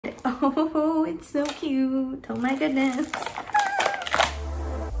Oh, it's so cute. Oh my goodness.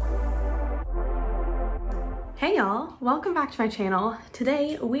 Hey y'all, welcome back to my channel.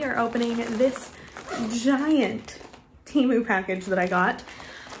 Today we are opening this giant Temu package that I got.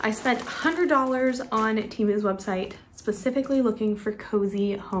 I spent $100 on Temu's website specifically looking for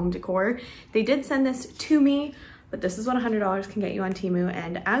cozy home decor. They did send this to me, but this is what $100 can get you on Temu.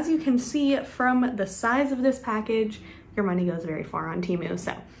 And as you can see from the size of this package, your money goes very far on Temu.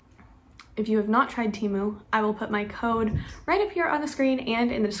 So if you have not tried Temu, I will put my code right up here on the screen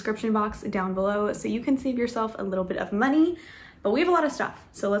and in the description box down below so you can save yourself a little bit of money. But we have a lot of stuff,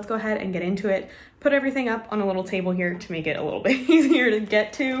 so let's go ahead and get into it. Put everything up on a little table here to make it a little bit easier to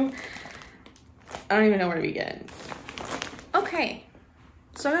get to. I don't even know where to begin. Okay,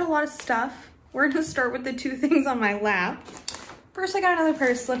 so I got a lot of stuff. We're gonna start with the two things on my lap. First, I got another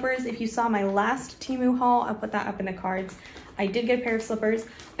pair of slippers. If you saw my last Temu haul, I'll put that up in the cards. I did get a pair of slippers.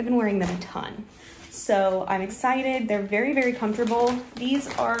 I've been wearing them a ton. So I'm excited. They're very, very comfortable.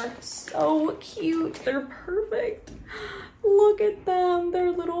 These are so cute. They're perfect. Look at them.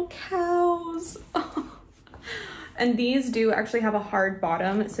 They're little cows. And these do actually have a hard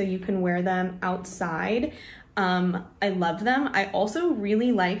bottom, so you can wear them outside. I love them. I also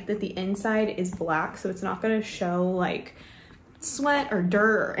really like that the inside is black, so it's not gonna show like sweat or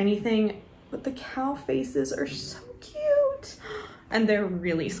dirt or anything, but the cow faces are so cute and they're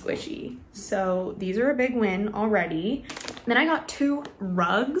really squishy. So these are a big win already. Then I got two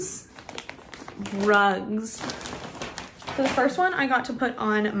rugs. So the first one I got to put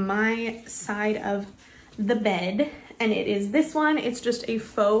on my side of the bed, and it is this one. It's just a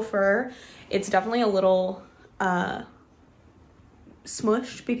faux fur. It's definitely a little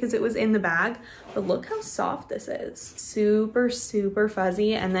smushed because it was in the bag, but look how soft this is. Super, super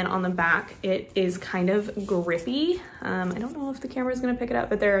fuzzy. And then on the back, it is kind of grippy. I don't know if the camera is gonna pick it up,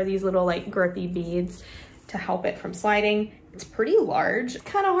 but there are these little like grippy beads to help it from sliding. It's pretty large,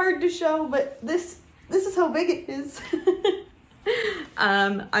 kind of hard to show, but this is how big it is.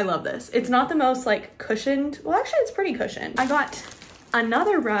 I love this. It's not the most like cushioned. Well, actually it's pretty cushioned. I got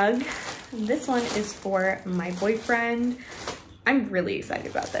another rug. This one is for my boyfriend. I'm really excited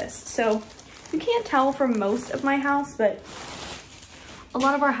about this. So you can't tell from most of my house, but a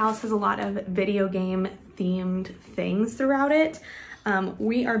lot of our house has a lot of video game themed things throughout it.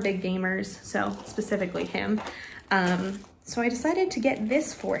 We are big gamers, so specifically him. So I decided to get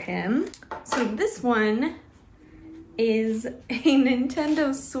this for him. So this one is a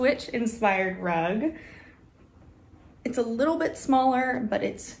Nintendo Switch inspired rug. It's a little bit smaller, but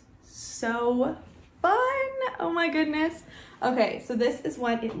it's so fun. Oh my goodness. Okay, so this is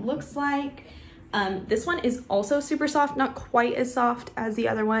what it looks like. This one is also super soft, not quite as soft as the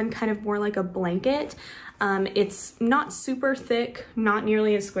other one, kind of more like a blanket. It's not super thick, not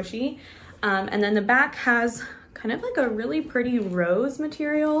nearly as squishy. And then the back has kind of like a really pretty rose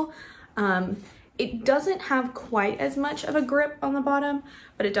material. It doesn't have quite as much of a grip on the bottom,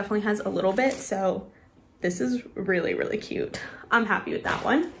 but it definitely has a little bit. So this is really, really cute. I'm happy with that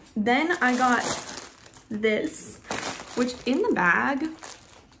one. Then I got this, which in the bag,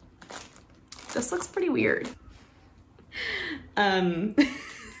 this looks pretty weird.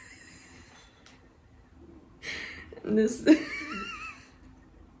 This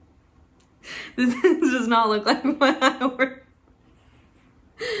does not look like what I ordered.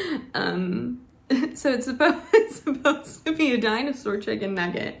 So it's supposed to be a dinosaur chicken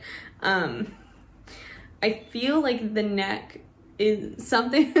nugget. I feel like the neck is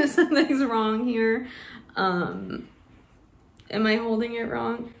something's wrong here. Am I holding it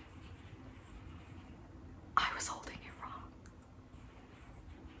wrong? I was holding it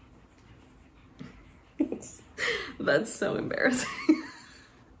wrong. That's so embarrassing.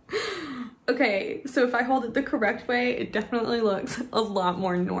 Okay, so if I hold it the correct way, it definitely looks a lot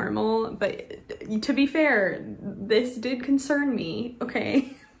more normal, but to be fair, this did concern me,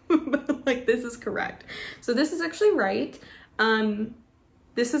 okay? But like, this is correct. So this is actually right.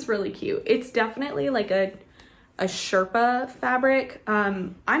 This is really cute. It's definitely like a Sherpa fabric.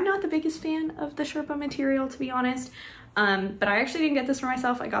 I'm not the biggest fan of the Sherpa material, to be honest. But I actually didn't get this for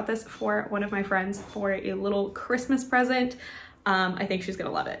myself. I got this for one of my friends for a little Christmas present. I think she's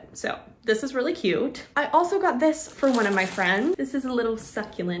gonna love it. So this is really cute. I also got this for one of my friends. This is a little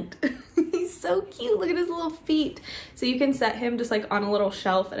succulent. He's so cute. Look at his little feet. So you can set him just like on a little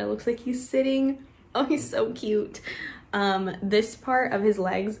shelf and it looks like he's sitting. Oh, he's so cute. This part of his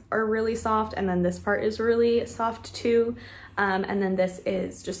legs are really soft, and then this part is really soft too. And then this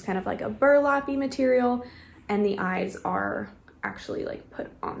is just kind of like a burlappy material, and the eyes are actually like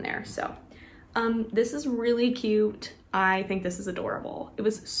put on there. So this is really cute. I think this is adorable. It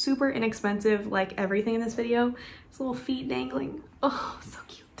was super inexpensive, like everything in this video. It's little feet dangling. Oh, so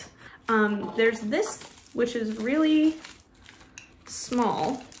cute. There's this, which is really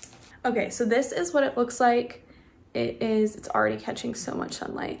small. Okay, so this is what it looks like. It's already catching so much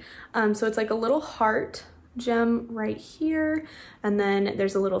sunlight. So it's like a little heart gem right here, and then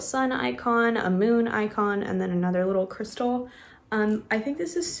there's a little sun icon, a moon icon, and then another little crystal. I think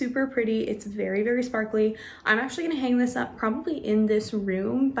this is super pretty. It's very, very sparkly. I'm actually gonna hang this up probably in this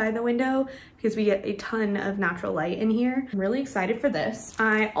room by the window because we get a ton of natural light in here. I'm really excited for this.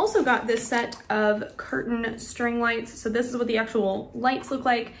 I also got this set of curtain string lights. So this is what the actual lights look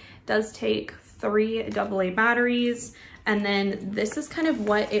like. It does take 3 AA batteries. And then this is kind of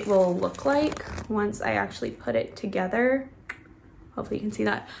what it will look like once I actually put it together. Hopefully you can see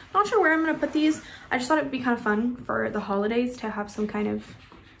that. Not sure where I'm gonna put these. I just thought it would be kind of fun for the holidays to have some kind of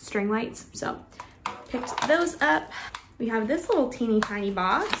string lights. So picked those up. We have this little teeny tiny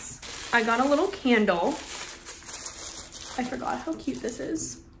box. I got a little candle. I forgot how cute this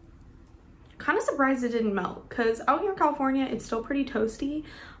is. Kind of surprised it didn't melt because out here in California, it's still pretty toasty,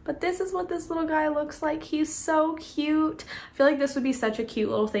 but this is what this little guy looks like. He's so cute. I feel like this would be such a cute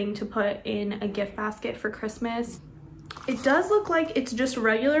little thing to put in a gift basket for Christmas. It does look like it's just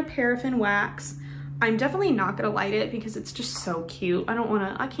regular paraffin wax. I'm definitely not gonna light it because it's just so cute.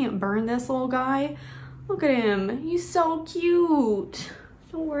 I can't burn this little guy. Look at him, he's so cute.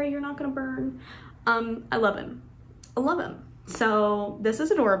 Don't worry, you're not gonna burn. I love him, I love him. So this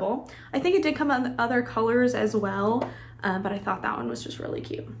is adorable. I think it did come in other colors as well, but I thought that one was just really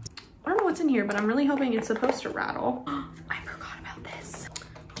cute. I don't know what's in here, but I'm really hoping it's supposed to rattle. I forgot about this.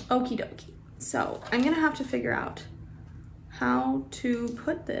 Okie dokie. So I'm gonna have to figure out how to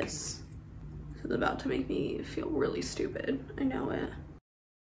put this. This is about to make me feel really stupid. I know it.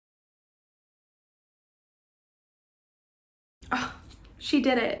 Oh, she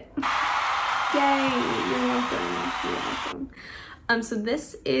did it. Yay, you're welcome, you're welcome. So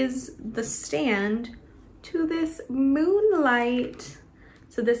this is the stand to this moonlight.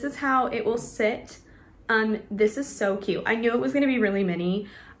 So this is how it will sit. This is so cute. I knew it was gonna be really mini.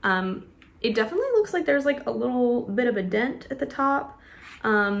 It definitely looks like there's like a little bit of a dent at the top.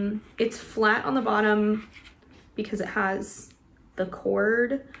 It's flat on the bottom because it has the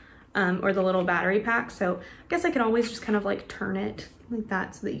cord or the little battery pack. So I guess I could always just kind of like turn it like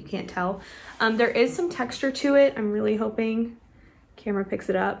that so that you can't tell. There is some texture to it. I'm really hoping camera picks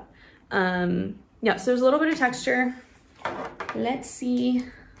it up. Yeah, so there's a little bit of texture. Let's see.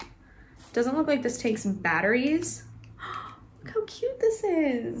 Doesn't look like this takes batteries. Look how cute this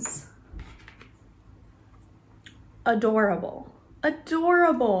is. Adorable,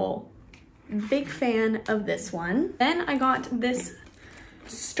 adorable. Big fan of this one. Then I got this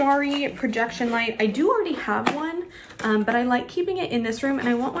starry projection light. I do already have one, but I like keeping it in this room and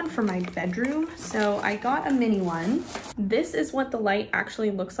I want one for my bedroom. So I got a mini one. This is what the light actually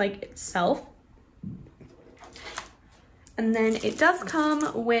looks like itself. And then it does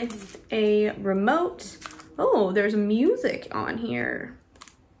come with a remote. Oh, there's music on here.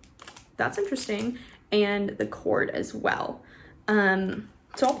 That's interesting. And the cord as well.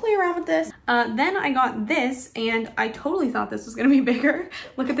 So I'll play around with this. Then I got this and I totally thought this was gonna be bigger.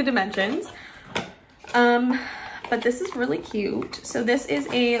 Look at the dimensions. But this is really cute. So this is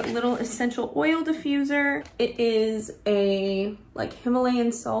a little essential oil diffuser. It is a like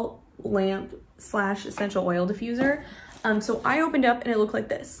Himalayan salt lamp / essential oil diffuser. So I opened up and it looked like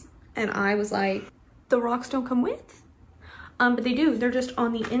this. And I was like, the rocks don't come with? But they do, they're just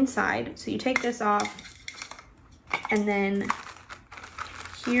on the inside. So you take this off and then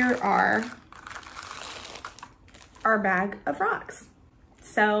here are our bag of rocks.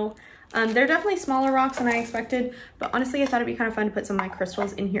 So they're definitely smaller rocks than I expected, but honestly I thought it'd be kind of fun to put some of my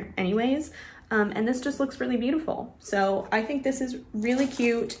crystals in here anyways. And this just looks really beautiful. So I think this is really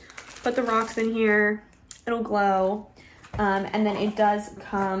cute. Put the rocks in here, it'll glow. And then it does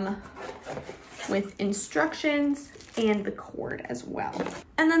come with instructions and the cord as well.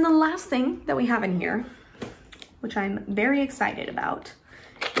 And then the last thing that we have in here, which I'm very excited about,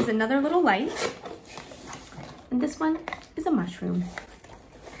 is another little light. And this one is a mushroom.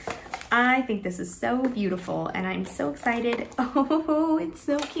 I think this is so beautiful and I'm so excited. Oh, it's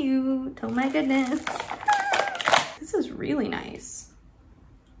so cute. Oh my goodness. This is really nice.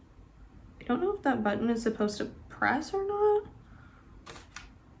 I don't know if that button is supposed to press or not.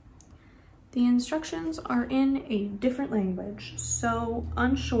 The instructions are in a different language, so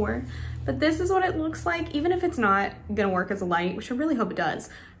unsure, but this is what it looks like, even if it's not gonna work as a light, which I really hope it does.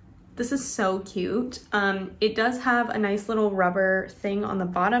 This is so cute. It does have a nice little rubber thing on the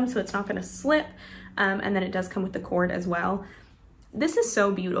bottom, so it's not gonna slip. and then it does come with the cord as well. This is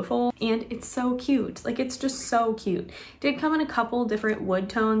so beautiful and it's so cute. Like, it's just so cute. It did come in a couple different wood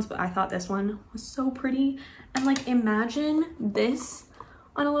tones, but I thought this one was so pretty. And like, imagine this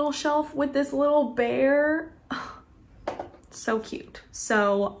on a little shelf with this little bear. So cute.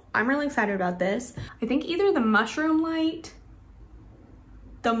 So I'm really excited about this. I think either the mushroom light,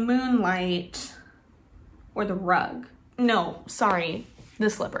 the moonlight, or the rug. No, sorry, the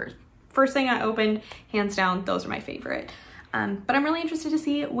slippers. First thing I opened, hands down, those are my favorite. But I'm really interested to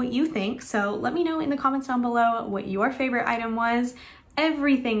see what you think. So let me know in the comments down below what your favorite item was.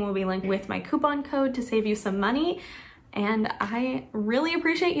 Everything will be linked with my coupon code to save you some money. And I really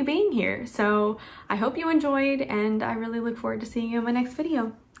appreciate you being here. So I hope you enjoyed, and I really look forward to seeing you in my next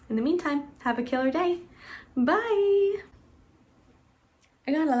video. In the meantime, have a killer day. Bye.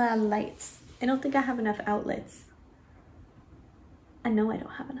 I got a lot of lights. I don't think I have enough outlets. I know I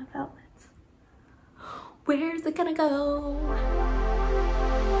don't have enough outlets. Where's it gonna go?